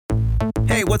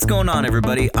Hey, what's going on,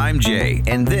 everybody? I'm Jay,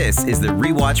 and this is the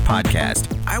Rewatch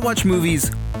Podcast. I watch movies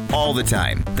all the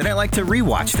time. Then I like to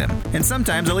rewatch them, and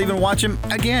sometimes I'll even watch them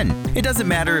again. It doesn't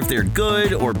matter if they're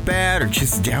good or bad or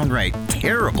just downright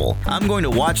terrible. I'm going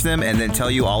to watch them and then tell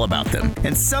you all about them.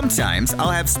 And sometimes I'll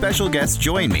have special guests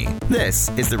join me. This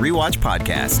is the Rewatch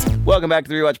Podcast. Welcome back to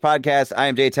the Rewatch Podcast. I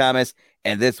am Jay Thomas,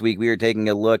 and this week we are taking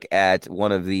a look at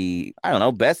one of the,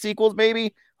 best sequels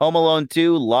maybe? Home Alone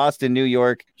 2, Lost in New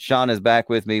York. Sean is back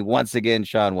with me once again.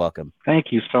 Sean, welcome.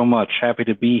 Thank you so much. Happy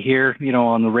to be here.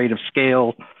 On the rate of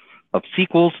scale of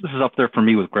sequels, this is up there for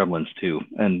me with Gremlins 2.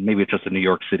 And maybe it's just a New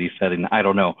York City setting. I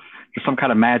don't know. There's some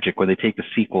kind of magic where they take the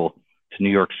sequel to New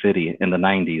York City in the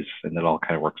 90s, and it all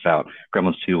kind of works out.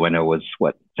 Gremlins 2, I know, was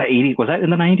what? Is that 80? Was that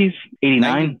in the 90s?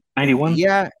 89? 91?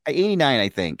 Yeah, 89, I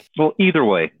think. Well, either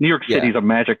way, New York City is a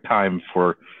magic time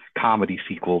for comedy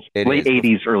sequels. Late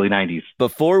 80s, early 90s.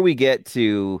 Before we get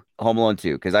to Home Alone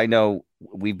 2, because I know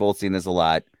we've both seen this a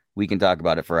lot, we can talk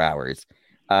about it for hours.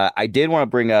 I did want to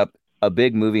bring up a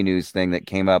big movie news thing that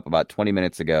came up about 20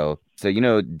 minutes ago. So,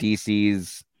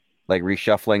 DC's like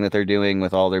reshuffling that they're doing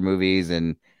with all their movies,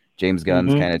 and James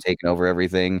Gunn's kind of taking over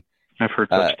everything. I've heard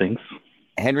such things.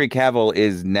 Henry Cavill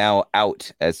is now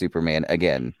out as Superman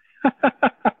again.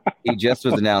 He just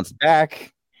was announced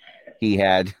back. He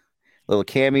had a little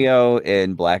cameo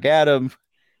in Black Adam,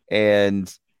 and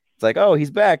it's like, oh,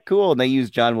 he's back, cool. And they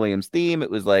used John Williams' theme. It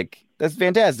was like, that's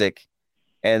fantastic.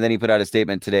 And then he put out a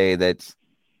statement today that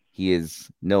he is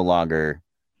no longer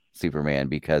Superman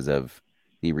because of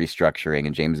the restructuring,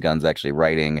 and James Gunn's actually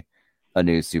writing a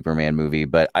new Superman movie.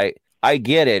 But I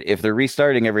get it. If they're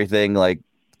restarting everything, like,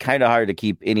 kind of hard to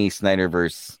keep any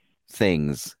Snyderverse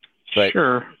things. But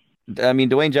sure. I mean,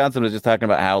 Dwayne Johnson was just talking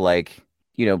about how, like,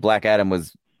 Black Adam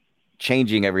was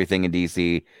changing everything in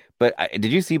DC. But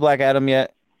did you see Black Adam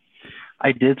yet?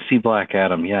 I did see Black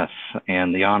Adam, yes.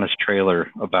 And the honest trailer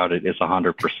about it is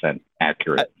 100%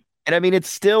 accurate. And I mean, it's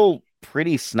still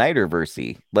pretty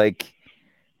Snyderverse-y. Like,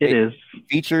 it is.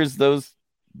 Features those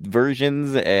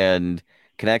versions and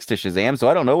connects to Shazam. So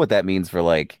I don't know what that means for,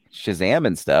 like, Shazam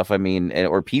and stuff. I mean,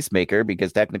 or Peacemaker,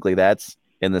 because technically that's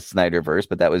in the Snyderverse,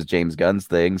 but that was James Gunn's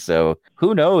thing. So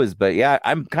who knows? But yeah,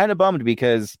 I'm kind of bummed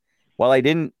because while I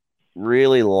didn't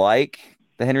really like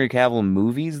the Henry Cavill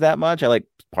movies that much, I like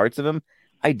parts of them,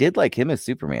 I did like him as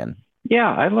Superman.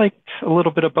 Yeah, I liked a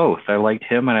little bit of both. I liked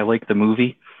him and I liked the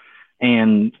movie.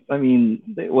 And I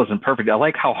mean, it wasn't perfect. I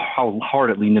like how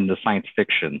hard it leaned into science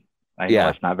fiction. I know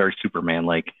it's not very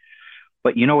Superman-like.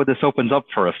 But you know what this opens up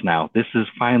for us now? This is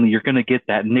finally, you're going to get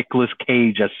that Nicolas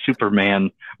Cage as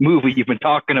Superman movie you've been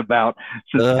talking about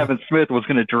since Kevin Smith was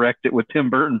going to direct it with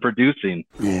Tim Burton producing.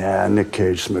 Yeah, Nick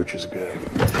Cage smooch is good.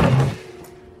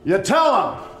 You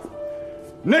tell him!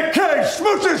 Nick Cage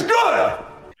smooch is good!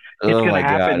 It's going to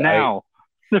happen now.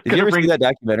 Did you ever see that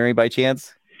documentary by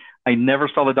chance? I never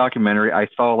saw the documentary. I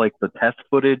saw like the test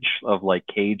footage of like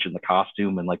Cage in the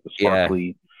costume and like the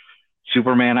sparkly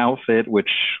Superman outfit, which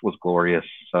was glorious.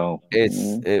 So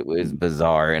it was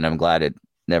bizarre, and I'm glad it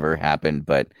never happened.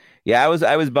 But yeah, I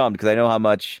was bummed because I know how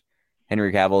much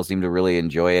Henry Cavill seemed to really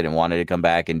enjoy it and wanted to come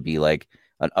back and be like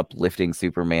an uplifting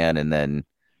Superman, and then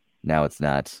now it's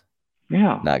not.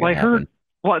 Yeah, I heard.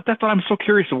 Well, that's what I'm so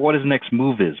curious of what his next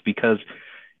move is, because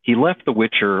he left The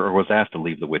Witcher, or was asked to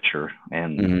leave The Witcher,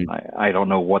 and I don't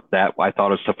know what that. I thought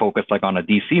it was to focus like on a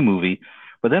DC movie.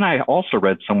 But then I also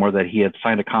read somewhere that he had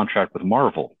signed a contract with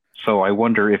Marvel. So I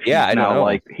wonder if he's now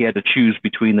like he had to choose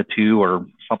between the two, or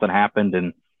something happened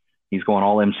and he's going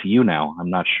all MCU now.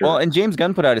 I'm not sure. Well, and James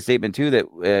Gunn put out a statement too that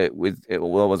it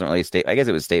wasn't really a statement. I guess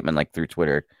it was a statement like through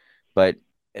Twitter, but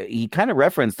he kind of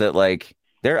referenced that like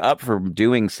they're up for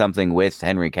doing something with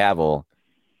Henry Cavill.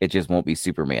 It just won't be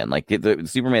Superman. Like the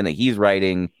Superman that he's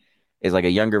writing is like a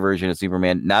younger version of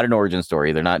Superman, not an origin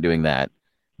story. They're not doing that,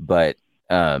 but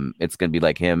it's going to be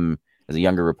like him as a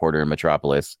younger reporter in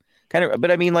Metropolis kind of.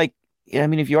 But I mean, like,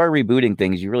 if you are rebooting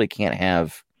things, you really can't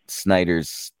have Snyder's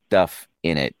stuff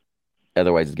in it.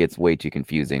 Otherwise it gets way too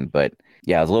confusing. But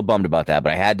yeah, I was a little bummed about that,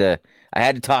 but I had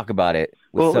to talk about it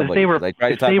with somebody. I tried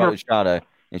to talk about it with Shauna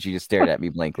and she just stared at me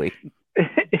blankly.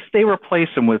 If they replace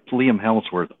him with Liam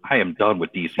Hemsworth, I am done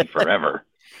with DC forever.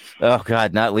 Oh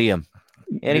God, not Liam.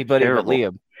 Anybody but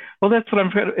Liam. Well, that's what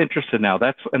I'm interested in now.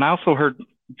 And I also heard,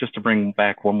 just to bring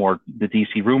back one more, the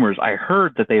DC rumors, I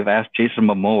heard that they've asked Jason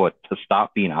Momoa to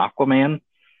stop being Aquaman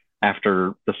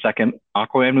after the second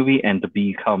Aquaman movie and to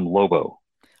become Lobo.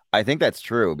 I think that's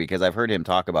true because I've heard him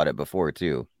talk about it before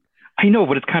too. I know,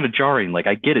 but it's kind of jarring. Like,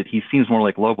 I get it. He seems more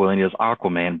like Lobo than he does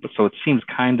Aquaman, but so it seems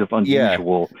kind of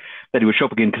unusual that he would show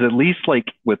up again, because at least like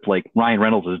with like Ryan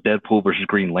Reynolds as Deadpool versus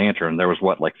Green Lantern, there was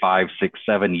what, like 5, 6,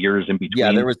 7 years in between.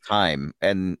 Yeah, there was time,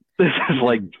 and this is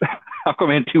like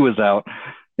Aquaman 2 is out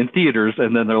in theaters,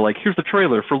 and then they're like, here's the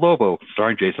trailer for Lobo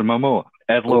starring Jason Momoa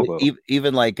as Lobo.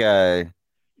 Even like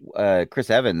Chris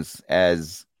Evans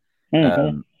as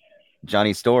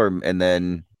Johnny Storm, and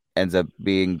then ends up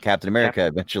being Captain America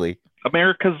eventually.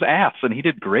 America's ass, and he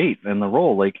did great in the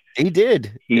role. Like he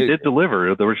did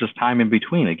deliver. There was just time in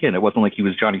between. Again, it wasn't like he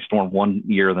was Johnny Storm one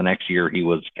year, the next year he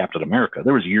was Captain America.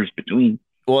 There was years between.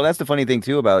 Well, that's the funny thing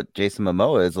too about Jason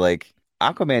Momoa is like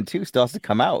Aquaman 2 still has to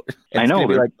come out. I know. It's gonna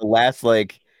be like the last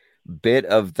like bit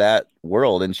of that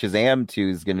world, and Shazam 2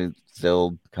 is gonna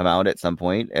still come out at some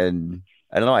point. And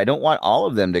I don't know. I don't want all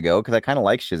of them to go because I kind of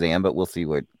like Shazam, but we'll see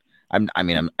what.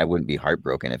 I wouldn't be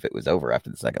heartbroken if it was over after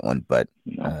the second one, but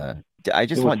I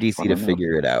just want DC to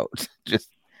figure it out. Just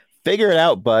figure it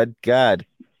out, bud. God.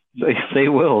 They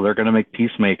will. They're going to make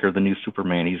Peacemaker the new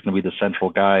Superman. He's going to be the central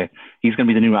guy. He's going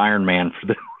to be the new Iron Man for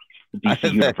the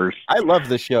DC universe. I love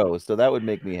the show, so that would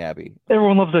make me happy.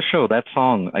 Everyone loves the show. That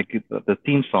song, like the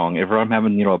theme song. If I'm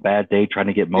having a bad day trying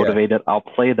to get motivated, I'll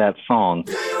play that song.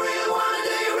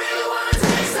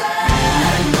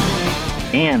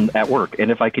 And at work, and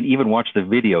if I can even watch the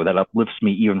video, that uplifts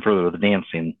me even further. The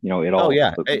dancing, it all. Oh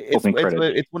yeah,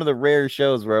 it's one of the rare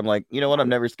shows where I'm like, you know what, I'm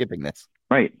never skipping this.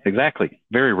 Right, exactly,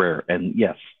 very rare, and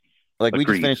yes, like agreed.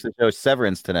 We just finished the show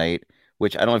Severance tonight,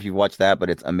 which I don't know if you've watched that, but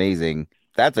it's amazing.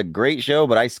 That's a great show,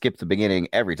 but I skip the beginning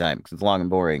every time because it's long and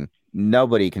boring.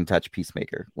 Nobody can touch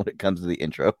Peacemaker when it comes to the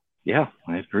intro. Yeah,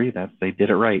 I agree that they did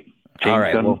it right. James all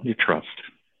right, Gunn, you trust.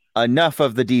 Enough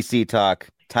of the DC talk.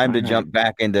 Time to jump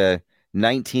back into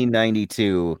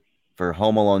 1992 for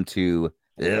Home Alone 2,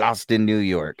 Lost in New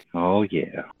York. Oh,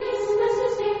 yeah.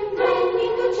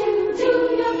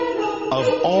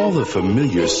 Of all the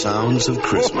familiar sounds of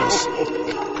Christmas,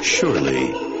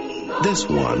 surely this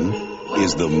one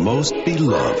is the most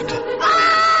beloved.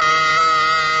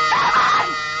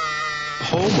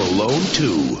 Home Alone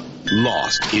 2,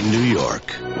 Lost in New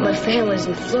York. My family's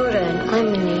in Florida and I'm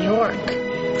in New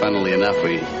York. Funnily enough,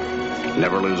 we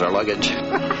never lose our luggage.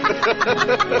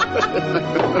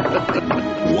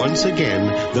 Once again,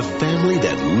 the family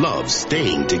that loves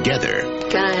staying together.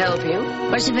 Can I help you?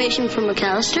 Reservation for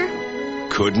McAllister?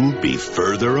 Couldn't be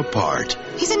further apart.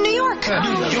 He's in New York.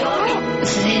 New York?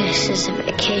 This is a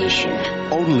vacation.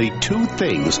 Only two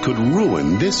things could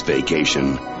ruin this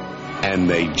vacation, and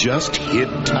they just hit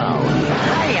town.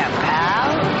 Hiya, pal.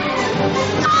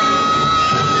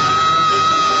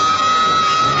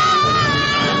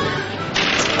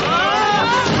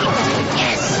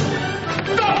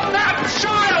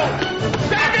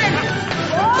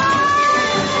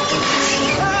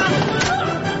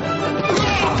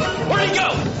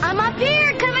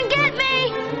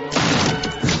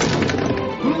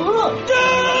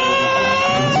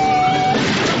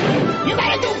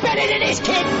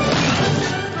 Kid.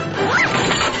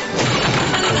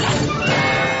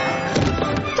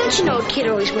 Don't you know a kid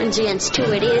always wins against two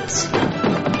idiots?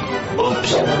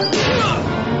 Oops.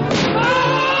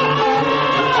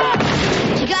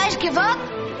 Did you guys give up?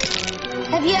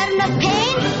 Have you had enough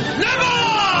pain? Never!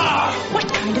 What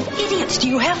kind of idiots do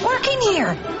you have working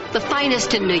here? The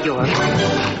finest in New York.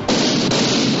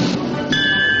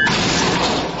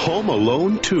 Home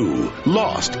Alone 2,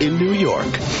 Lost in New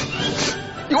York.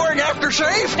 You wearing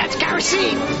aftershave? That's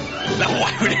kerosene. Now,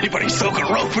 why would anybody soak a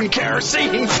rope in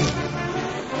kerosene?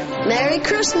 Merry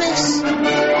Christmas.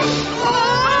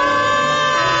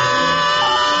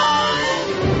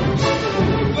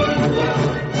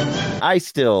 I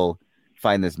still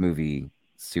find this movie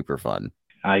super fun.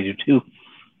 I do too.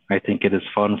 I think it is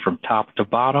fun from top to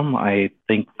bottom. I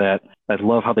think that I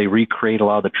love how they recreate a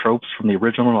lot of the tropes from the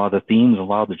original, a lot of the themes, a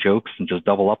lot of the jokes, and just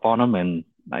double up on them. And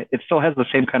it still has the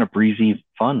same kind of breezy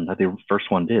fun that the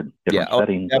first one did. Different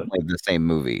setting, definitely the same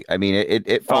movie. I mean,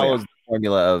 it follows the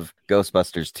formula of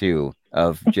Ghostbusters 2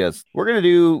 of just, we're going to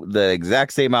do the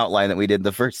exact same outline that we did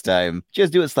the first time,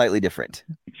 just do it slightly different.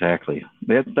 Exactly.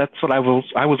 That's what I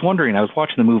was wondering. I was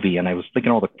watching the movie and I was thinking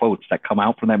all the quotes that come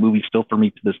out from that movie still for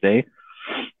me to this day.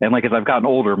 And like, as I've gotten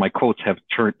older, my quotes have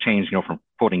changed, from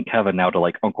quoting Kevin now to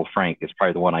like Uncle Frank is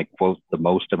probably the one I quote the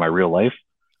most in my real life.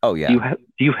 Oh yeah. Do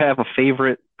you have a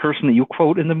favorite person that you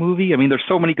quote in the movie? I mean, there's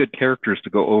so many good characters to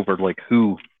go over, like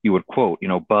who you would quote,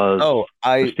 Buzz,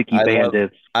 Sticky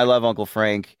Bandits. I love Uncle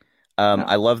Frank.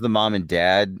 I love the mom and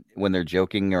dad when they're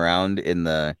joking around in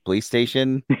the police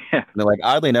station. Yeah. They're like,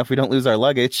 oddly enough, we don't lose our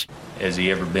luggage. Has he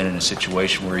ever been in a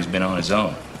situation where he's been on his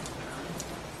own?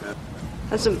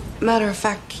 As a matter of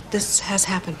fact, this has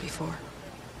happened before.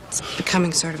 It's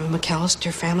becoming sort of a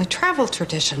McAllister family travel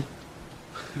tradition.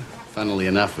 Funnily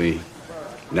enough, we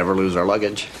never lose our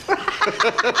luggage.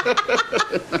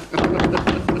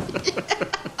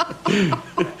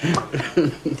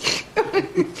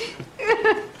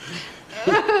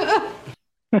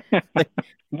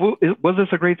 Was this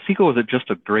a great sequel? Or was it just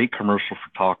a great commercial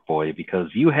for Talk Boy? Because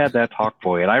you had that Talk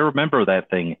Boy, and I remember that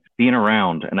thing being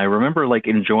around, and I remember like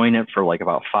enjoying it for like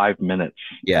about 5 minutes.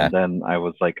 Yeah. And then I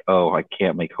was like, oh, I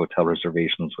can't make hotel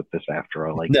reservations with this after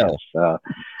all. Like, no.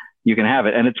 You can have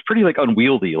it, and it's pretty like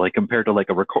unwieldy, like compared to like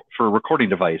for a recording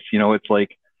device. You know, it's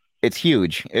like it's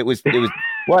huge. It was.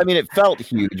 Well, I mean, it felt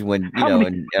huge when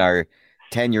in our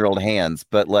 10-year-old hands,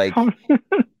 but like.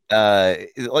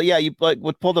 Well, yeah, you like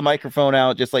would pull the microphone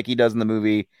out just like he does in the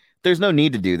movie. There's no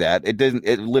need to do that.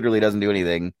 It literally doesn't do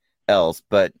anything else,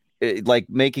 but like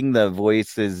making the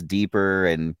voices deeper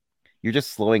and you're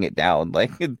just slowing it down.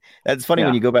 Like that's funny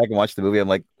when you go back and watch the movie. I'm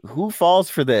like, who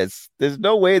falls for this? There's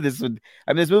no way this would.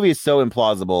 I mean, this movie is so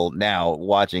implausible now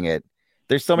watching it.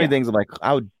 There's so many things I'm like,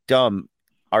 how dumb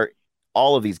are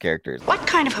all of these characters? What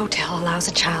kind of hotel allows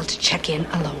a child to check in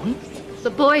alone?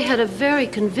 The boy had a very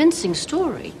convincing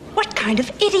story. What kind of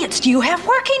idiots do you have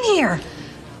working here?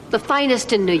 The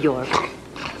finest in New York.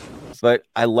 But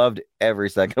I loved every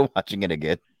second of watching it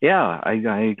again. Yeah, I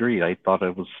agree. I thought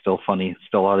it was still funny.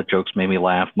 Still a lot of jokes made me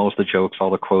laugh. Most of the jokes, all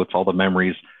the quotes, all the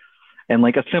memories. And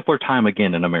like a simpler time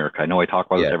again in America. I know I talk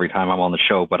about it every time I'm on the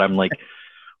show, but I'm like,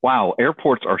 wow,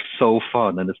 airports are so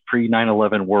fun in this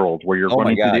pre-9/11 world where you're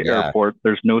running through the airport.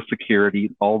 There's no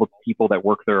security. All the people that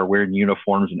work there are wearing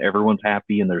uniforms and everyone's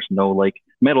happy. And there's no like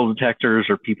metal detectors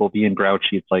or people being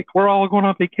grouchy. It's like, we're all going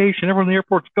on vacation. Everyone in the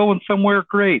airport's going somewhere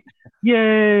great.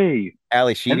 Yay.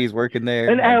 Ali Sheedy's working there.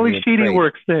 And Ali Sheedy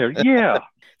works there. Yeah.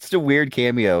 It's a weird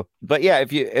cameo. But yeah,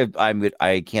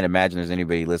 I can't imagine there's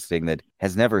anybody listening that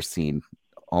has never seen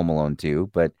Home Alone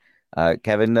 2. But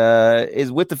Kevin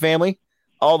is with the family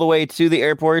all the way to the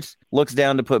airport, looks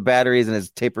down to put batteries in his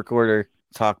tape recorder.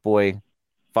 Talk Boy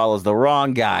follows the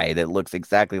wrong guy that looks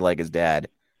exactly like his dad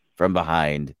from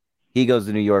behind. He goes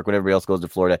to New York when everybody else goes to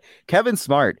Florida. Kevin's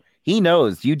smart. He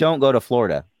knows you don't go to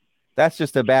Florida. That's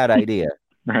just a bad idea.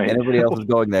 Right. And everybody else is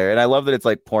going there. And I love that it's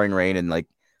like pouring rain and like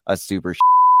a super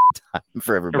time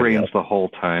for everybody. It rains else. the whole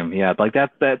time. Yeah, like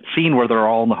that scene where they're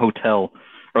all in the hotel,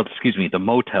 or excuse me, the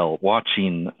motel,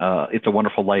 watching It's a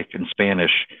Wonderful Life in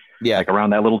Spanish. Yeah, like around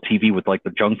that little TV with like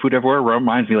the junk food everywhere.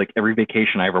 Reminds me like every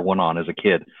vacation I ever went on as a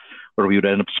kid, where we would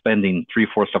end up spending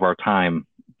 3/4 of our time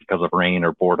because of rain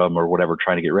or boredom or whatever,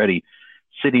 trying to get ready,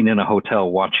 sitting in a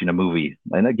hotel watching a movie.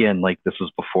 And again, like this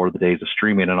was before the days of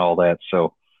streaming and all that.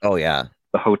 So, oh yeah,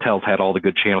 the hotels had all the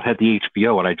good channels, had the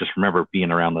HBO, and I just remember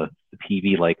being around the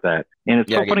TV like that. And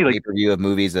it's so funny, like pay-per-view of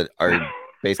movies that are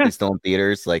basically still in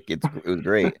theaters. Like it was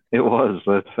great. It was.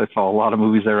 I saw a lot of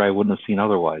movies there I wouldn't have seen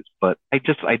otherwise. But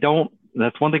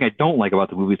that's one thing I don't like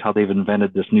about the movies, how they've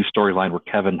invented this new storyline where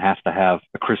Kevin has to have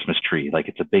a Christmas tree. Like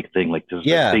it's a big thing. Like this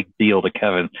is a big deal to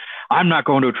Kevin. I'm not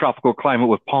going to a tropical climate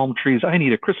with palm trees. I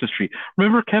need a Christmas tree.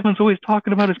 Remember, Kevin's always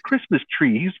talking about his Christmas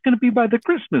tree. He's going to be by the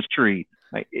Christmas tree.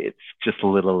 Like, it's just a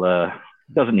little,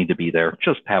 doesn't need to be there.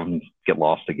 Just have him get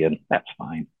lost again. That's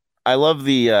fine. I love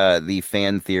the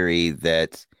fan theory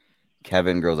that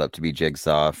Kevin grows up to be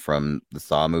Jigsaw from the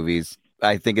Saw movies.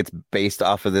 I think it's based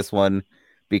off of this one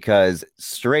because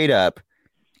straight up,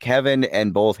 Kevin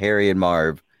and both Harry and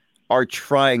Marv are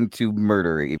trying to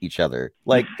murder each other.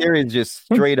 Like there is just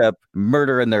straight up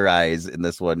murder in their eyes in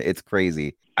this one. It's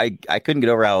crazy. I couldn't get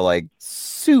over how like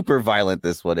super violent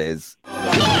this one is.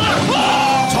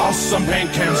 Toss some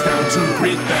paint cans down to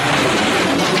greet them.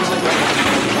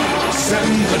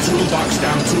 Send the toolbox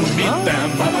down to meet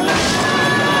them.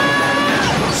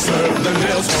 Serve the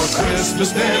meals for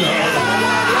Christmas dinner.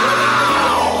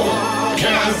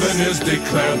 Kevin is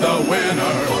declared the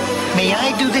winner. May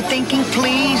I do the thinking,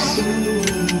 please?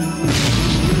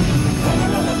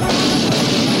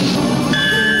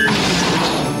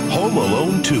 Home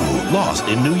Alone 2, Lost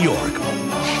in New York.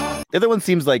 The other one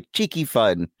seems like cheeky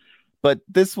fun, but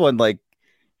this one, like,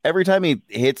 every time he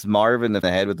hits Marv in the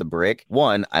head with a brick,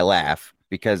 one, I laugh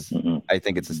because I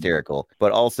think it's hysterical,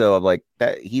 but also I'm like,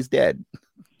 that he's dead.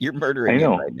 You're murdering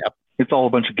him right now. It's all a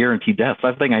bunch of guaranteed deaths.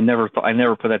 That's the thing I never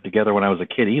put that together when I was a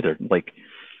kid either. Like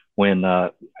when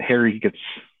Marv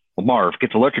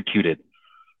gets electrocuted,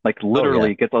 like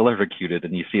literally gets electrocuted,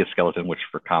 and you see a skeleton, which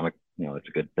for comic, it's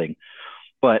a good thing.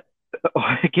 But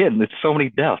again, it's so many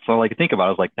deaths. So like think about it, I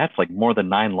was like, that's like more than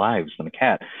 9 lives than a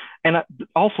cat. And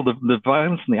also the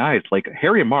violence in the eyes, like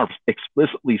Harry and Marv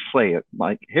explicitly say it.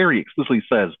 Like Harry explicitly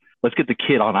says, let's get the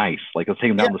kid on ice. Like let's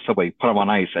take him down the subway, put him on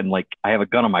ice. And like, I have a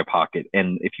gun in my pocket.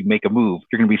 And if you make a move,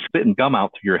 you're going to be spitting gum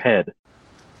out through your head.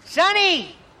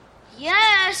 Sonny,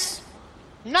 Yes.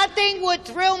 Nothing would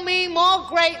thrill me more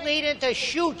greatly than to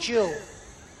shoot you.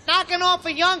 Knocking off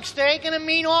a youngster ain't gonna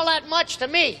mean all that much to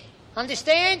me.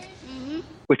 Understand? Mm-hmm.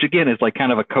 Which again is like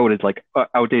kind of a coded, like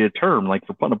outdated term, like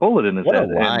for putting a bullet in his head.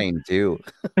 What a line, too.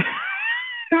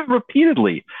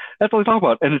 Repeatedly. That's what we talk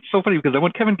about. And it's so funny because then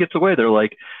when Kevin gets away, they're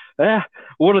like,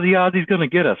 what are the odds he's going to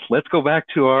get us? Let's go back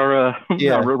to our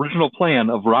original plan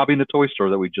of robbing the toy store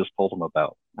that we just told him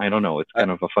about. I don't know. It's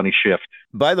kind of a funny shift.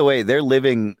 By the way, they're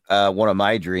living one of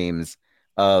my dreams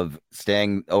of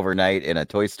staying overnight in a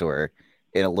toy store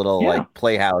in a little like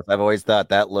playhouse. I've always thought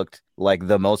that looked like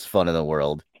the most fun in the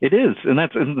world. It is. And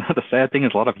the sad thing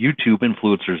is a lot of YouTube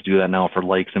influencers do that now for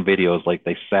likes and videos. Like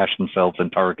they stash themselves in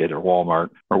Target or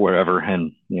Walmart or wherever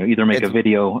and either make a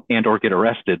video and or get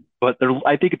arrested. But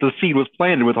I think the scene was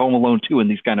planned with Home Alone 2 in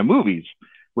these kind of movies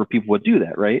where people would do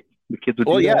that, right? The kids would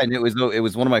do that. And it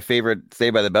was one of my favorite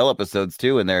Saved by the Bell episodes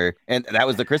too. And that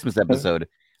was the Christmas episode.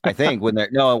 I think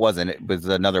it wasn't. It was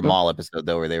another mall episode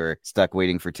though, where they were stuck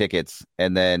waiting for tickets,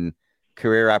 and then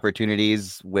career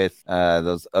opportunities with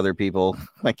those other people.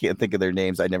 I can't think of their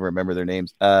names. I never remember their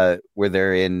names. Where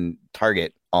they're in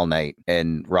Target all night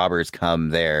and robbers come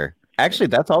there. Actually,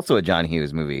 that's also a John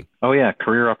Hughes movie. Oh yeah,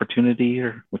 Career Opportunity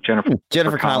or with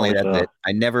Jennifer Connelly. That's it.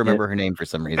 I never remember her name for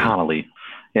some reason. Connelly.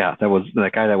 Yeah, that was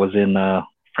that guy that was in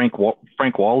Frank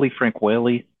Whaley.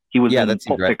 He was in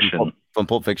Pulp Fiction. From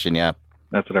Pulp Fiction, yeah.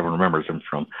 That's what everyone remembers him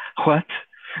from. What?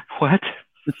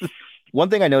 One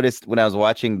thing I noticed when I was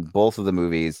watching both of the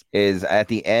movies is at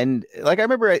the end, like I don't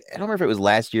remember if it was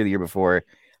last year or the year before,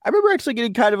 I remember actually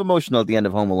getting kind of emotional at the end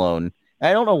of Home Alone.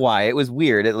 I don't know why. It was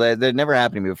weird. It never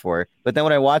happened to me before. But then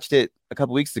when I watched it a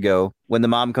couple weeks ago, when the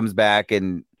mom comes back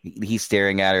and he's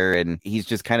staring at her and he's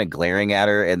just kind of glaring at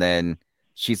her, and then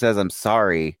she says, "I'm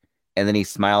sorry," and then he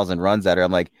smiles and runs at her.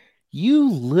 I'm like,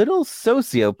 you little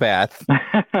sociopath.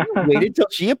 You waited till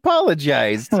she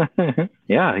apologized.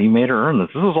 Yeah, he made her earn this.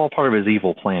 This was all part of his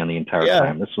evil plan the entire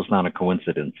time. This was not a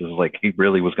coincidence. This was like he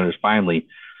really was going to finally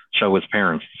show his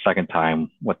parents the second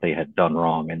time what they had done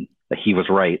wrong and that he was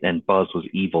right and Buzz was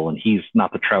evil and he's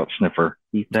not the trout sniffer.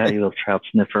 He's that little trout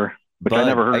sniffer. But I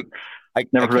never heard. I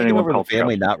never heard anyone call the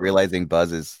family not realizing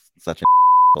Buzz is such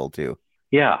a too.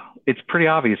 Yeah, it's pretty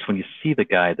obvious when you see the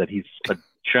guy that he's a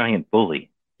giant bully.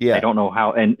 Yeah, I don't know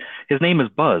how, and his name is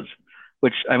Buzz,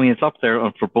 which I mean, it's up there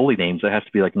for bully names. It has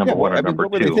to be like number one or number two.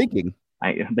 What were they thinking?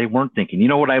 They weren't thinking. You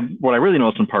know what I really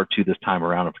noticed in part 2 this time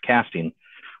around of casting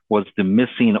was the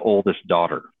missing oldest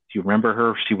daughter. Do you remember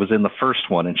her? She was in the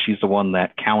first one, and she's the one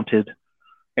that counted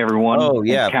everyone. Oh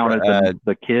yeah, counted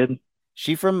the kid.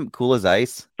 She from Cool as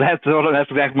Ice? That's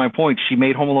exactly my point. She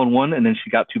made Home Alone 1, and then she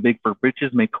got too big for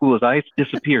britches, made Cool as Ice,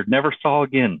 disappeared, never saw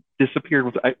again, disappeared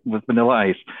with Vanilla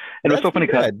Ice. And it was so funny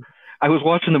because I was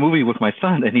watching the movie with my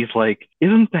son, and he's like,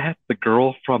 "Isn't that the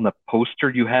girl from the poster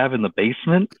you have in the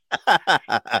basement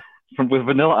with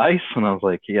Vanilla Ice?" And I was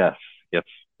like, yes,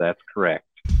 that's correct.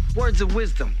 Words of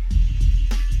wisdom.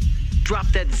 Drop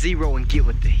that zero and get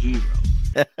with the hero.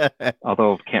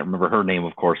 Although I can't remember her name,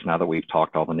 of course, now that we've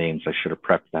talked all the names. I should have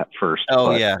prepped that first.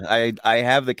 Oh, yeah. I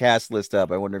have the cast list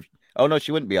up. I wonder if... Oh, no,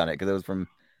 she wouldn't be on it because it was from...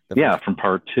 from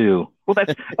part 2. Well,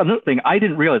 that's another thing. I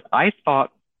didn't realize. I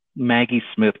thought Maggie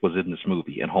Smith was in this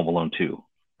movie in Home Alone 2,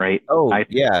 right? Oh,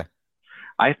 yeah.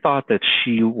 I thought that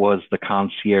she was the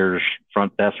concierge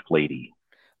front desk lady.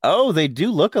 Oh, they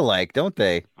do look alike, don't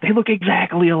they? They look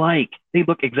exactly alike. They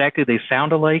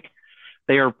sound alike.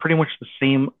 They are pretty much the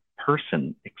same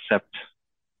person, except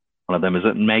one of them is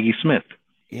Maggie Smith.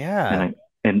 Yeah.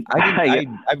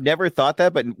 I've never thought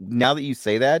that, but now that you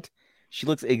say that, she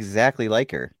looks exactly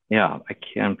like her. Yeah,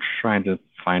 I'm trying to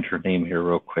find her name here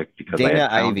real quick because Dana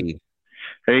Ivey.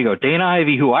 There you go, Dana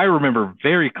Ivey, who I remember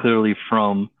very clearly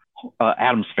from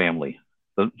Addams Family,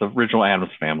 the original Addams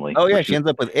Family. Oh yeah, she ends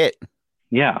up with it.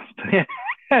 Yeah,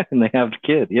 and they have the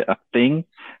kid. Yeah, Thing,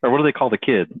 or what do they call the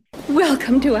kid?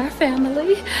 Welcome to our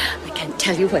family. I can't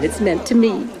tell you what it's meant to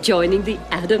me, joining the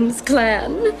Addams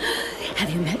clan. Have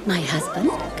you met my husband,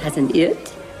 Cousin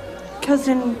It?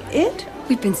 Cousin It?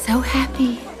 We've been so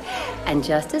happy. And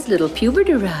just as little Pubert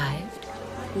arrived,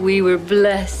 we were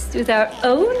blessed with our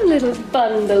own little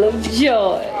bundle of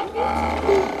joy.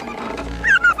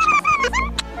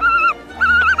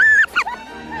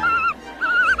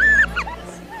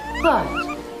 What?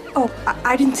 Oh,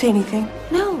 I didn't say anything.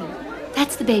 No,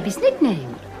 that's the baby's nickname.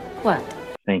 What?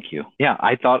 Thank you. Yeah,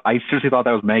 I seriously thought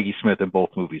that was Maggie Smith in both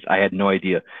movies. I had no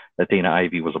idea that Dana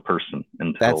Ivey was a person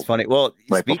until that's funny. Well,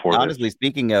 before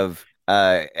speaking of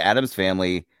Addams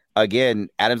Family, again,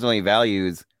 Addams Family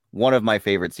Values, one of my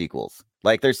favorite sequels.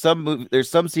 Like there's some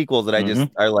sequels that I just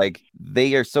are like,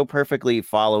 they are so perfectly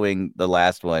following the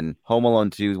last one. Home Alone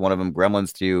 2 is one of them.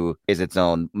 Gremlins 2 is its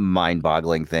own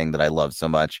mind-boggling thing that I love so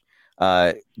much.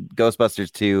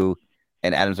 Ghostbusters 2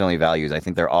 and Addams Family Values, I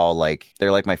think they're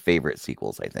like my favorite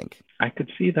sequels, I think. I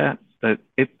could see that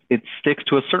it sticks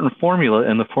to a certain formula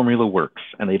and the formula works,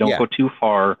 and they don't go too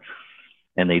far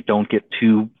and they don't get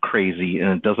too crazy,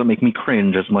 and it doesn't make me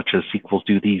cringe as much as sequels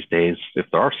do these days, if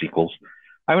there are sequels.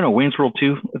 I don't know, Wayne's World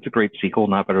 2, it's a great sequel,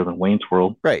 not better than Wayne's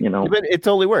World. Right. But it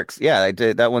totally works. Yeah,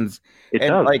 that one's... It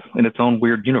does, like, in its own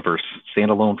weird universe,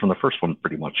 standalone from the first one,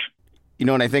 pretty much.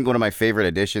 And I think one of my favorite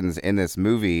additions in this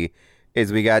movie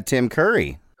is we got Tim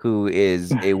Curry, who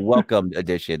is a welcomed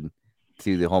addition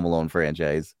to the Home Alone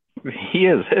franchise. He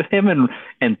is. Him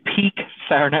and peak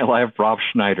Saturday Night Live Rob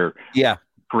Schneider. Yeah.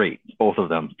 Great, both of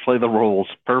them play the roles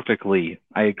perfectly.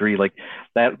 I agree. Like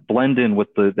that blend in with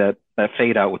that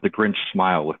fade out with the Grinch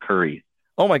smile with Curry.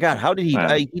 Oh my God, how did he?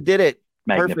 He did it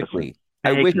perfectly.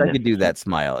 I wish I could do that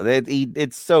smile.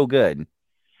 It's so good.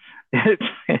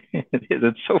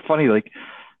 It's so funny. Like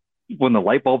when the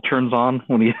light bulb turns on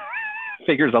when he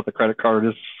figures out the credit card.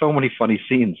 There's so many funny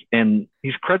scenes, and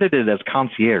he's credited as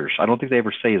concierge. I don't think they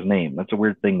ever say his name. That's a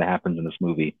weird thing that happens in this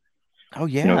movie. Oh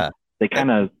yeah, they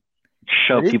kind of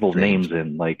shove people's names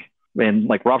in, like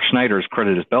Rob Schneider is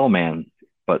credited as Bellman,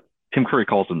 but Tim Curry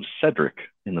calls him Cedric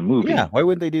in the movie. Yeah, why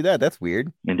wouldn't they do that? That's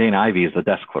weird. And Dana Ivey is the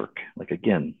desk clerk. Like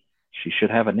again, she should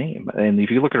have a name. And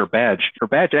if you look at her badge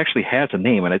actually has a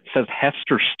name, and it says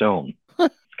Hester Stone.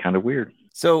 It's kind of weird.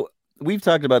 So we've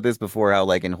talked about this before, how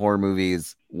like in horror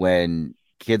movies, when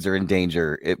kids are in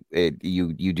danger,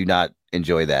 you do not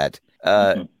enjoy that.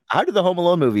 How do the Home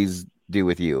Alone movies do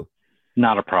with you?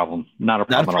 Not a problem. Not a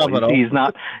problem at all. He's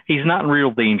not in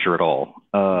real danger at all.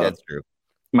 That's true.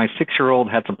 My 6-year-old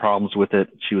had some problems with it.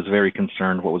 She was very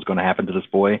concerned what was going to happen to this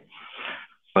boy.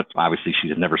 But obviously she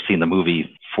had never seen the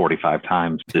movie 45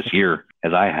 times this year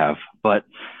as I have. But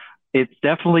it's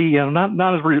definitely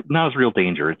not as real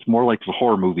danger. It's more like the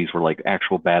horror movies where like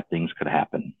actual bad things could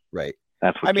happen. Right.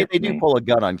 That's what they do pull a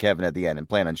gun on Kevin at the end and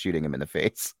plan on shooting him in the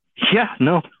face. Yeah,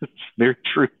 no, it's very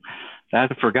true. I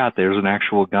forgot there's an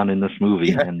actual gun in this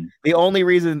movie. Yeah, and the only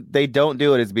reason they don't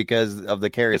do it is because of the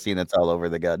kerosene that's all over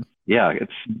the gun. Yeah,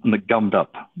 it's gummed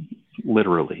up,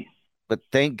 literally. But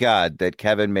thank God that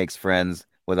Kevin makes friends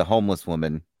with a homeless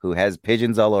woman who has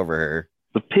pigeons all over her.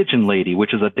 The Pigeon Lady,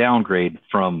 which is a downgrade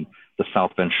from the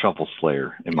South Bend Shovel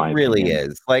Slayer, in my opinion. It really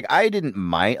is. Like, I didn't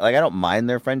mind. Like, I don't mind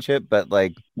their friendship, but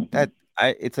like that,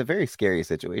 it's a very scary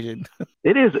situation.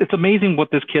 It is. It's amazing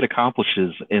what this kid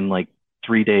accomplishes in like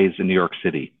 3 days in New York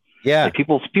City. Yeah. Like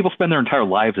people spend their entire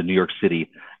lives in New York City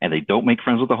and they don't make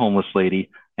friends with the homeless lady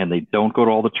and they don't go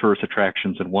to all the tourist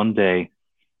attractions in one day.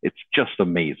 It's just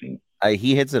amazing.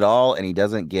 He hits it all and he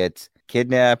doesn't get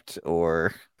kidnapped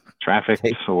or trafficked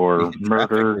or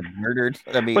murdered.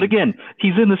 I mean, but again,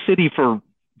 he's in the city for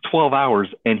 12 hours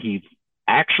and he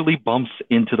actually bumps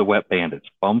into the Wet Bandits,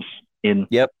 bumps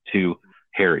into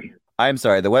Harry. I'm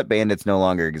sorry, the Wet Bandits no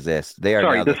longer exist. They are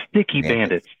now the Sticky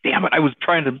Bandits. Damn it! I was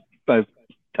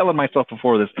telling myself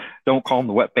before this, don't call them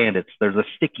the Wet Bandits. They're the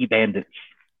Sticky Bandits.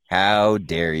 How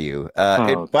dare you?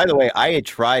 By the way, I had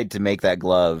tried to make that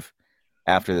glove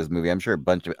after this movie. I'm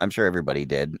sure everybody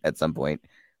did at some point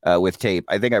with tape.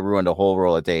 I think I ruined a whole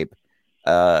roll of tape,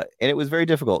 and it was very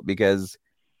difficult because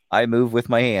I move with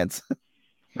my hands.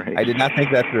 Right. I did not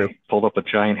think that through. Pulled up a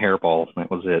giant hairball.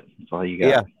 That was it. That's all you got.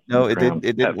 Yeah. No, it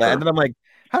didn't land. And I'm like,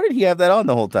 how did he have that on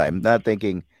the whole time? Not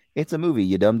thinking it's a movie,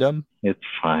 you dum-dum. It's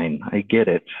fine. I get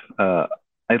it.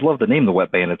 I'd love to name the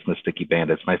Wet Bandits and the Sticky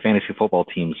Bandits. My fantasy football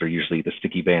teams are usually the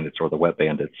Sticky Bandits or the Wet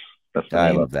Bandits. That's the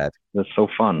name. I love that. That's so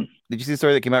fun. Did you see the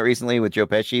story that came out recently with Joe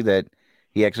Pesci that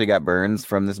he actually got burns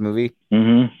from this movie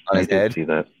on his head? I did see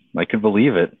that. I could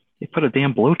believe it. They put a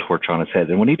damn blowtorch on his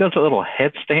head. And when he does a little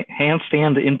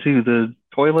handstand into the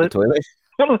toilet,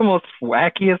 one of the most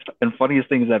wackiest and funniest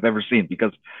things I've ever seen.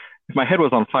 Because if my head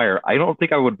was on fire, I don't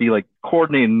think I would be like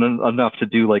coordinated enough to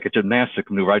do like a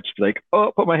gymnastic maneuver. I'd just be like,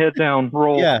 oh, put my head down,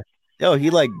 roll. Yeah. Oh, he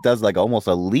like does like almost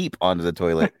a leap onto the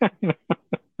toilet.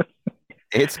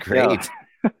 It's great.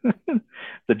 Yeah.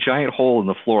 The giant hole in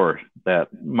the floor that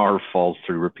Marv falls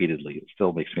through repeatedly. It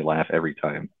still makes me laugh every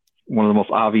time. One of the most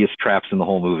obvious traps in the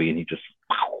whole movie, and he just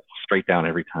straight down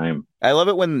every time. I love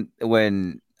it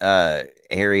when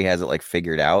Harry has it like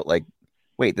figured out. Like,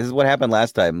 wait, this is what happened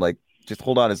last time. Like, just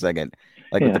hold on a second.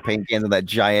 Like with the paint cans and that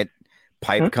giant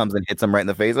pipe comes and hits him right in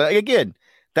the face. Like, again,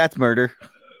 that's murder.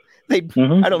 I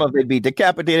don't know if they'd be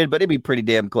decapitated, but it'd be pretty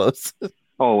damn close.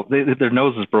 Oh, their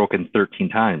nose is broken 13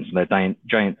 times. And that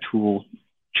giant tool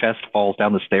chest falls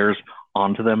down the stairs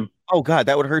onto them. Oh God,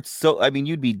 that would hurt so. I mean,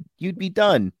 you'd be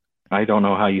done. I don't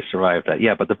know how you survived that.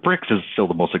 Yeah, but the bricks is still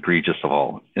the most egregious of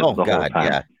all. Oh the God, whole time.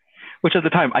 yeah. Which at the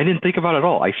time I didn't think about at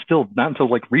all. I still not until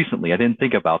like recently I didn't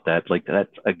think about that. Like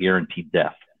that's a guaranteed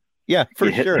death. Yeah,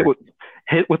 for sure.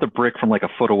 Hit with a brick from like a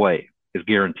foot away is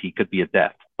guaranteed, could be a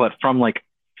death. But from like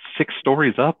 6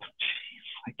 stories up, geez,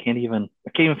 I can't even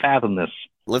fathom this.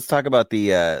 Let's talk about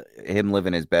the him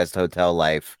living his best hotel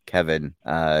life, Kevin,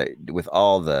 with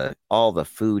all the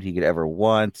food he could ever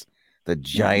want, the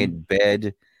giant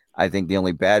bed. I think the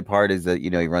only bad part is that, he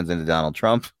runs into Donald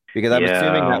Trump, because I'm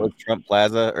assuming that was Trump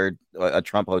Plaza or a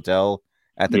Trump hotel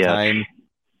at the time.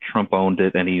 Trump owned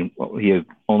it, and he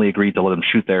only agreed to let him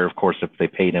shoot there, of course, if they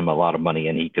paid him a lot of money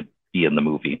and he could be in the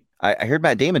movie. I heard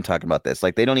Matt Damon talking about this.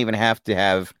 Like, they don't even have to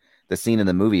have the scene in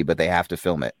the movie, but they have to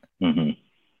film it. Mm-hmm.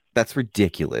 That's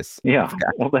ridiculous. Yeah.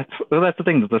 Well, that's the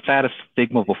thing. The saddest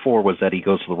stigma before was that he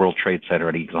goes to the World Trade Center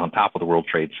and he's on top of the World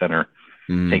Trade Center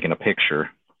taking a picture.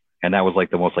 And that was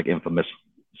like the most like infamous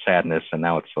sadness. And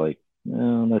now it's like,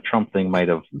 the Trump thing might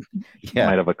have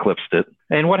eclipsed it.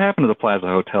 And what happened to the Plaza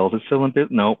Hotels? It's still in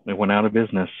business? Nope, it went out of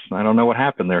business. I don't know what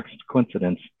happened there. It's a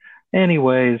coincidence.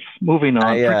 Anyways, moving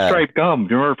on. Fruit Stripe Gum.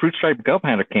 Do you remember Fruit Stripe Gum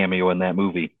had a cameo in that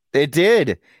movie? It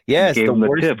did. Yes, the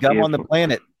worst gum on the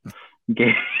planet.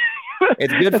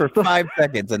 It's good for 5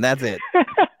 seconds, and that's it.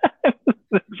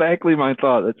 That's exactly my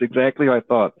thought.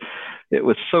 It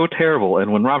was so terrible.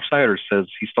 And when Rob Schneider says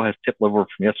he still has tip liver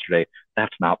from yesterday,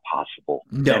 that's not possible.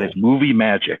 No. That is movie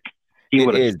magic. He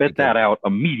would have spit that out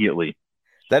immediately.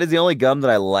 That is the only gum that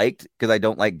I liked, because I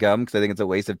don't like gum because I think it's a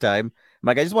waste of time. I'm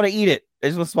like, I just want to eat it. I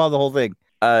just want to swallow the whole thing.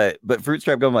 But Fruit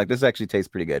Stripe Gum, I'm like, this actually tastes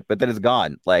pretty good. But then it's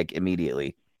gone, like,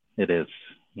 immediately. It is.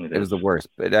 It was the worst.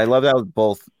 But I love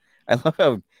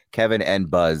how Kevin and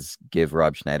Buzz give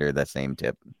Rob Schneider that same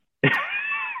tip.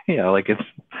 Yeah, like it's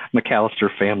McAllister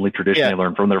family tradition they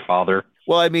learned from their father.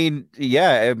 Well, I mean,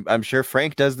 yeah, I'm sure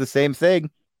Frank does the same thing.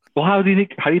 Well, how do you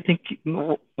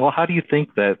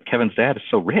think that Kevin's dad is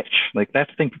so rich? Like, that's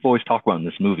the thing people always talk about in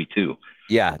this movie too.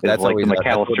 Yeah, that's like always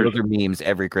McAllister's. Those are memes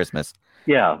every Christmas.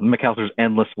 Yeah, McAllister's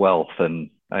endless wealth, and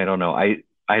I don't know.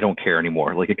 I don't care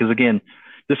anymore. Like, because again,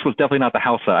 this was definitely not the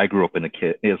house that I grew up in as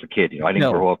a kid. I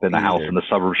didn't grow up in a house in the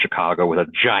suburbs of Chicago with a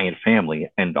giant family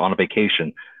and on a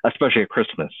vacation, especially at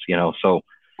Christmas. So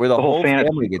where the whole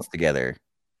family gets together.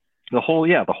 The whole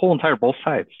entire both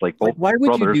sides. Like why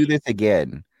would you do this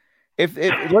again? If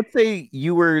let's say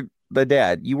you were the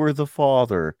dad, you were the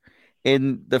father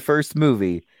in the first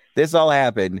movie, this all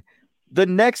happened. The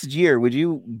next year, would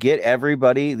you get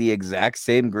everybody, the exact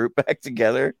same group, back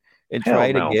together and try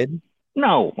it again?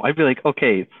 No, I'd be like,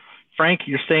 okay, Frank,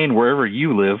 you're staying wherever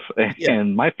you live,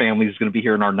 and my family is going to be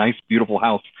here in our nice, beautiful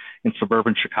house in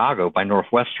suburban Chicago by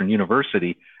Northwestern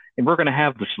University, and we're going to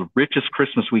have the richest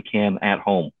Christmas we can at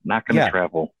home. Not going to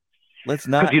travel. Let's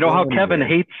not. Because you know how Kevin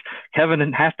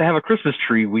has to have a Christmas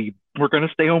tree. We're going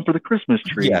to stay home for the Christmas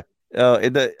tree. Yeah.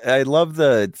 I love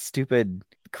the stupid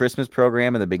Christmas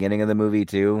program in the beginning of the movie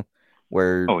too,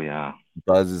 where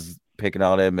Buzz is picking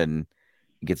on him and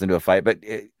he gets into a fight, but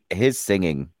his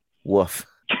singing, woof.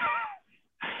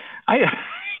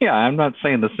 I'm not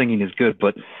saying the singing is good,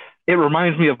 but it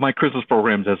reminds me of my Christmas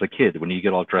programs as a kid when you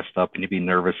get all dressed up and you be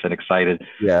nervous and excited.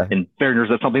 Yeah. And fairness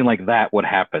that something like that would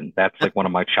happen. That's like one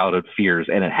of my childhood fears,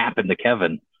 and it happened to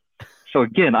Kevin. So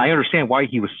again, I understand why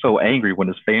he was so angry when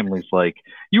his family's like,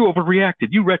 you overreacted,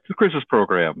 you wrecked the Christmas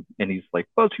program. And he's like,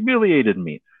 Buzz humiliated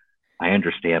me. I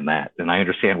understand that. And I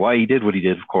understand why he did what he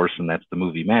did, of course, and that's the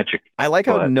movie magic. I like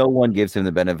how no one gives him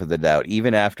the benefit of the doubt,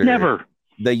 even after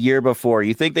the year before.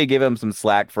 You think they give him some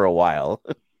slack for a while.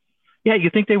 Yeah, you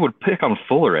think they would pick on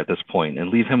Fuller at this point and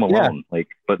leave him alone. Yeah.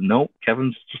 But no,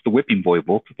 Kevin's just a whipping boy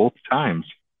both times.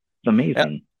 It's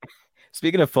amazing. Yeah.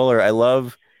 Speaking of Fuller, I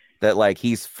love that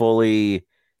he's fully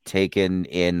taken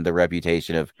in the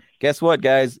reputation of, guess what,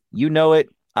 guys? You know it.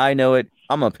 I know it.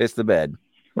 I'm going to piss the bed.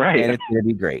 Right. And it's going to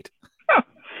be great.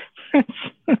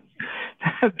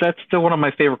 That's still one of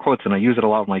my favorite quotes, and I use it a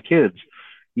lot with my kids.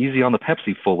 Easy on the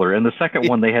Pepsi, Fuller. And the second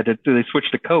one they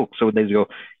switched to Coke, so they go,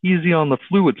 easy on the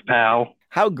fluids, pal.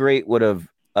 How great would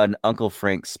an Uncle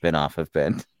Frank spinoff have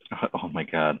been? Oh my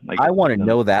God. I want to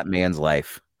know that man's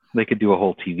life. They could do a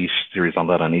whole TV series on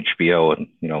that on HBO and,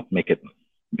 make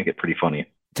it pretty funny.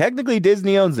 Technically,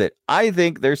 Disney owns it. I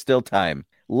think there's still time.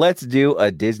 Let's do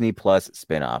a Disney Plus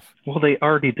spinoff. Well, they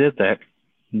already did that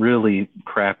really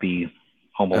crappy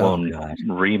Home Alone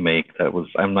remake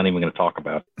I'm not even going to talk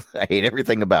about. I hate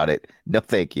everything about it. No,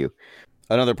 thank you.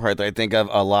 Another part that I think of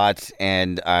a lot,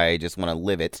 and I just want to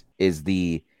live it, is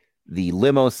the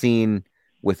limo scene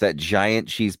with that giant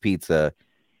cheese pizza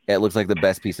It looks like the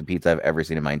best piece of pizza I've ever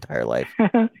seen in my entire life.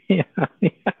 Yeah.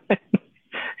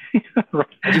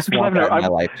 I just want that in my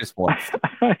life just once.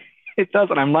 It does,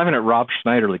 and I'm laughing at Rob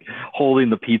Schneider like holding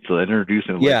the pizza and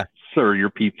introducing him, like, sir, your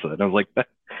pizza. And I was like, that's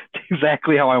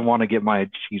exactly how I want to get my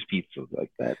cheese pizza,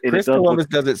 like that. And Chris Columbus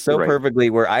does it so perfectly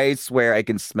where I swear I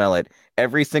can smell it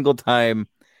every single time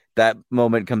that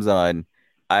moment comes on.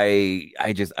 I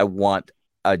want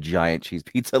a giant cheese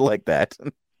pizza like that.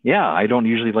 Yeah, I don't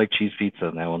usually like cheese pizza,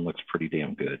 and that one looks pretty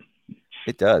damn good.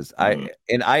 It does. I'm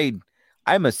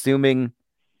assuming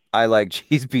I like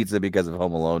cheese pizza because of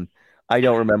Home Alone. I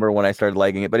don't remember when I started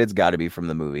liking it, but it's got to be from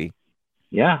the movie.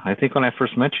 Yeah, I think when I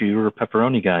first met you, you were a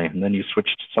pepperoni guy, and then you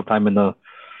switched sometime in the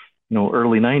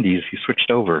early 90s. You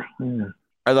switched over. Yeah.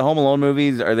 Are the Home Alone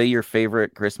movies, are they your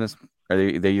favorite Christmas? Are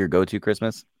they your go-to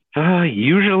Christmas?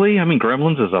 Usually, I mean,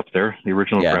 Gremlins is up there. The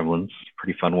original Gremlins,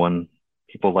 pretty fun one.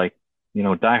 People like,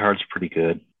 Die Hard's pretty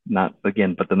good. Not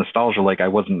again, but the nostalgia, like I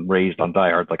wasn't raised on Die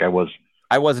Hard like I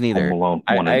wasn't either. Home Alone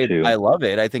 1 and 2. I love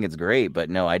it. I think it's great, but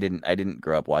no, I didn't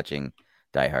grow up watching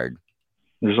Die Hard.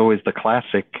 There's always the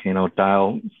classic,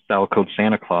 Dial Code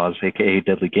Santa Claus, aka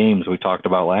Deadly Games, we talked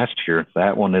about last year.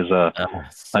 That one is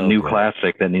a new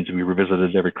classic that needs to be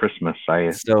revisited every Christmas.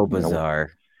 So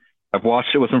bizarre. I've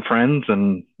watched it with some friends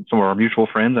and some of our mutual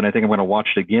friends, and I think I'm going to watch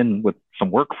it again with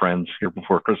some work friends here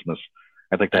before Christmas.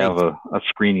 I'd like to have a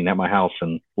screening at my house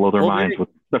and blow their minds with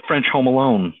the French Home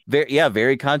Alone.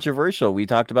 Very controversial. We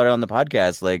talked about it on the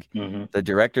podcast. Like the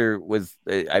director was,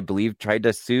 I believe, tried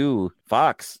to sue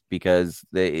Fox because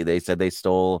they said they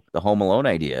stole the Home Alone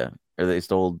idea, or they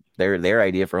stole their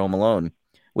idea for Home Alone,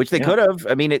 which they could have.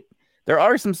 I mean, there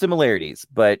are some similarities,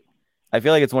 but I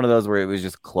feel like it's one of those where it was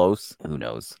just close. Who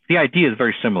knows? The idea is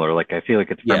very similar. Like, I feel like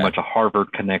it's very much a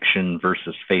Harvard connection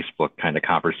versus Facebook kind of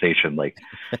conversation. Like,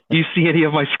 do you see any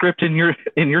of my script in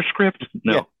your script?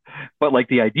 No. Yeah. But like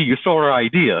the idea, you saw our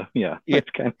idea. Yeah. It's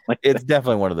kind of like it's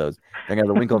definitely one of those. They're gonna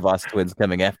have the Winklevoss twins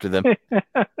coming after them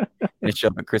and show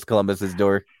up at Chris Columbus's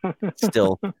door.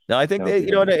 Still, no, I think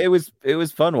it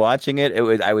was fun watching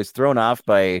it. I was thrown off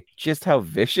by just how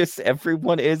vicious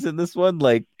everyone is in this one.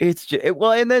 Like it's just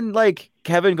and then like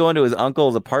Kevin going to his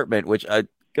uncle's apartment, which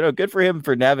good for him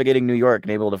for navigating New York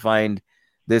and able to find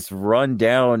this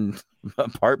rundown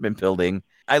apartment building.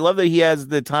 I love that he has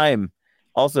the time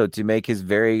also to make his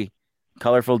very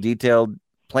colorful, detailed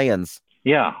plans.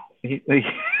 Yeah.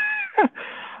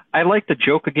 I like the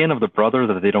joke again of the brother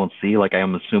that they don't see. Like, I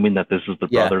am assuming that this is the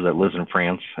brother that lives in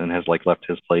France and has like left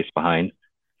his place behind.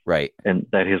 Right. And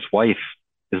that his wife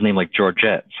is named like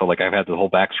Georgette. So like I've had the whole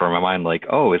backstory in my mind, like,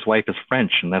 oh, his wife is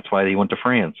French and that's why he went to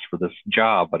France for this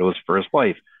job, but it was for his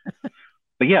wife.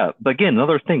 But yeah, again,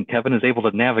 another thing, Kevin is able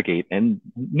to navigate in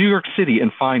New York City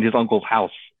and find his uncle's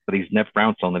house that he's never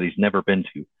brownstone that he's never been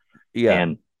to. Yeah.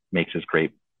 And makes his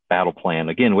great battle plan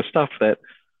again with stuff that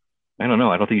I don't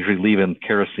know. I don't think you're leaving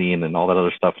kerosene and all that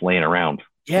other stuff laying around.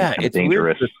 Yeah, it's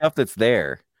dangerous. Weird, the stuff that's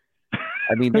there.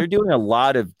 I mean, they're doing a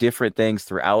lot of different things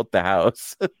throughout the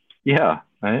house. Yeah,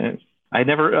 I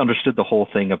never understood the whole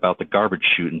thing about the garbage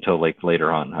chute until like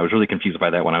later on. I was really confused by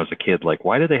that when I was a kid. Like,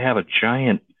 why do they have a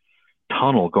giant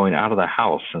tunnel going out of the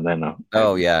house? And then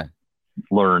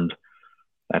learned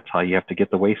that's how you have to get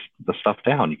the stuff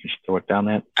down. You can just throw it down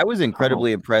that. I was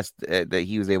incredibly impressed that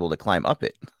he was able to climb up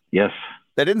it. Yes.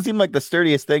 That didn't seem like the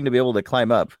sturdiest thing to be able to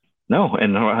climb up. No,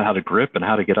 and how to grip and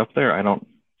how to get up there.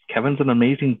 Kevin's an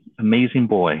amazing, amazing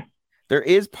boy. There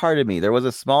is part of me. There was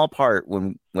a small part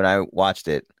when I watched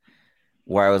it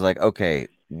where I was like, okay,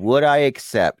 would I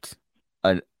accept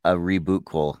a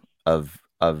reboot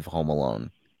of Home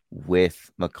Alone with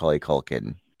Macaulay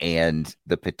Culkin and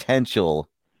the potential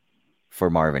for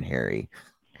Marvin Harry?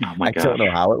 Oh my gosh. I don't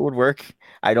know how it would work.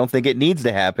 I don't think it needs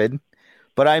to happen,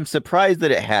 but I'm surprised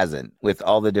that it hasn't with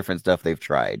all the different stuff they've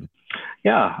tried.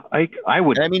 Yeah, I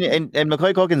would. I mean, and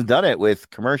Macaulay Culkin's done it with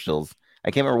commercials. I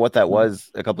can't remember what that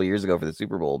was a couple of years ago for the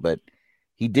Super Bowl, but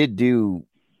he did do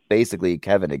basically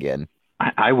Kevin again.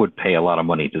 I would pay a lot of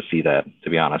money to see that, to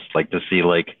be honest. Like to see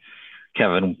like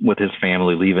Kevin with his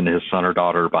family leaving his son or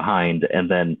daughter behind, and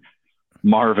then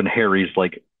Marv and Harry's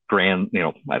like grand,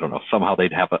 I don't know, somehow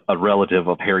they'd have a relative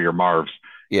of Harry or Marv's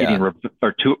getting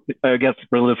or two, I guess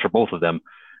relatives for both of them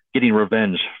getting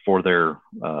revenge for their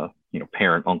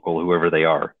parent, uncle, whoever they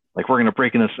are. Like, we're going to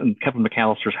break in Kevin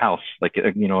McAllister's house. Like,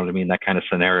 you know what I mean? That kind of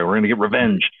scenario. We're going to get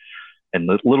revenge. And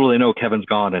little they know Kevin's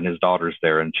gone and his daughter's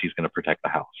there and she's going to protect the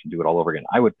house and do it all over again.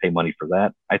 I would pay money for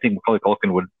that. I think Macaulay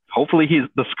Culkin would, hopefully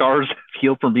the scars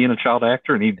healed from being a child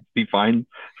actor and he'd be fine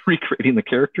recreating the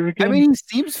character again. I mean, he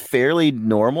seems fairly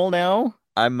normal now.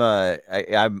 I'm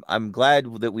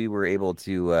glad that we were able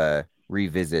to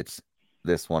revisit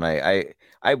this one. I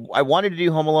wanted to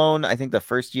do Home Alone, I think the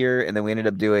first year, and then we ended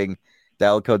up doing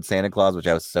Dial Code Santa Claus, which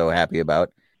I was so happy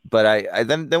about. But I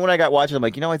then when I got watching, I'm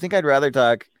like, I think I'd rather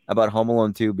talk about Home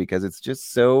Alone 2 because it's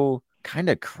just so kind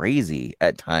of crazy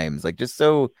at times. Like, just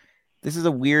so, this is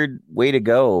a weird way to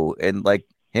go. And like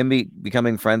him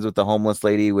becoming friends with the homeless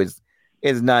lady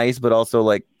is nice, but also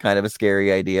like kind of a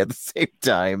scary idea at the same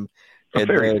time. A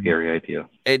very scary idea.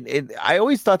 And I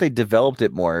always thought they developed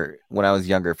it more when I was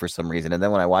younger for some reason. And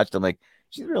then when I watched them, like,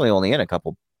 she's really only in a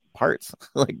couple parts.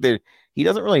 Like, he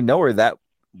doesn't really know her that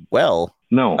well.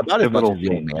 No, about as much as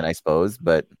the old man, I suppose.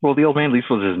 But the old man at least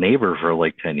was his neighbor for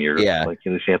like 10 years. Yeah, like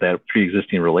at least he had that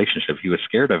pre-existing relationship. He was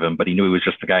scared of him, but he knew he was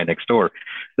just the guy next door.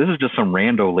 This is just some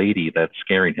rando lady that's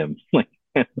scaring him. Like,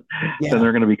 then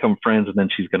they're going to become friends, and then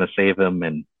she's going to save him,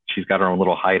 and she's got her own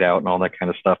little hideout and all that kind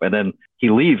of stuff. And then he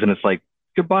leaves, and it's like,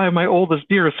 goodbye, my oldest,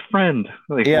 dearest friend.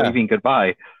 Like, waving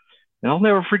goodbye. And I'll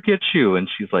never forget you. And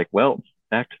she's like, well,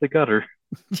 back to the gutter.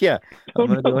 Yeah.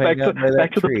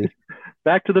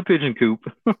 Back to the pigeon coop.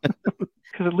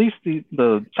 Because at least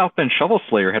the South Bend Shovel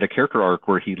Slayer had a character arc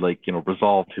where he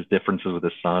resolved his differences with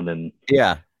his son and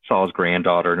saw his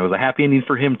granddaughter, and it was a happy ending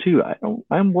for him too.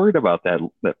 I'm worried about that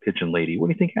pigeon lady. What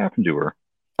do you think happened to her?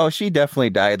 Oh, she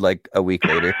definitely died like a week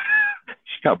later.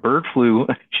 She got bird flu.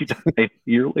 She died a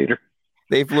year later.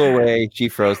 They flew away. She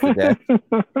froze to death.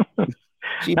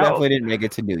 She definitely didn't make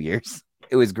it to New Year's.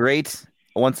 It was great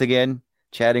once again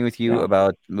chatting with you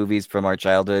about movies from our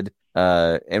childhood.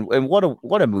 And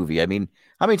what a movie. I mean,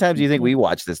 how many times do you think we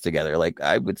watched this together? Like,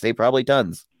 I would say probably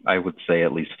tons. I would say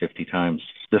at least 50 times.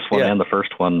 This one and the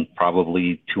first one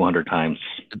probably 200 times.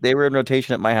 They were in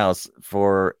rotation at my house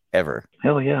forever.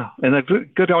 Hell yeah. And that's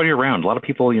good all year round. A lot of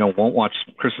people, won't watch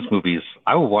Christmas movies.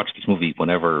 I will watch this movie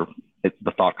whenever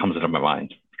the thought comes into my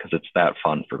mind because it's that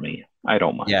fun for me. I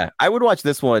don't mind. Yeah, I would watch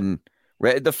this one.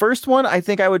 The first one, I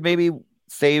think I would maybe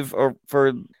save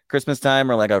for Christmas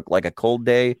time or like a cold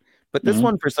day. But this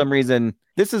one, for some reason,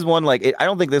 this is one I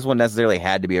don't think this one necessarily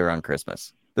had to be around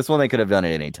Christmas. This one they could have done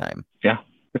at any time. Yeah,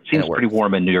 it seems pretty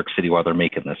warm in New York City while they're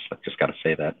making this. I just got to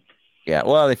say that. Yeah,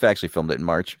 well, they've actually filmed it in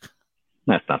March.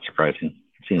 That's not surprising.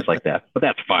 It seems like that, but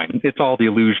that's fine. It's all the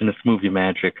illusion. It's movie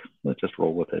magic. Let's just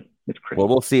roll with it. It's crazy. Well,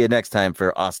 we'll see you next time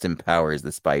for Austin Powers,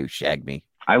 The Spy Who Shagged Me.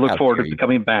 I look forward to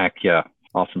coming back. Yeah,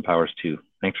 Austin Powers 2.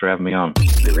 Thanks for having me on.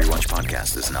 The Rewatch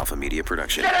Podcast is an Alpha Media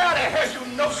production. Get out of here,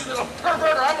 you nosy little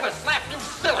pervert, or I'm going to slap you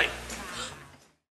silly.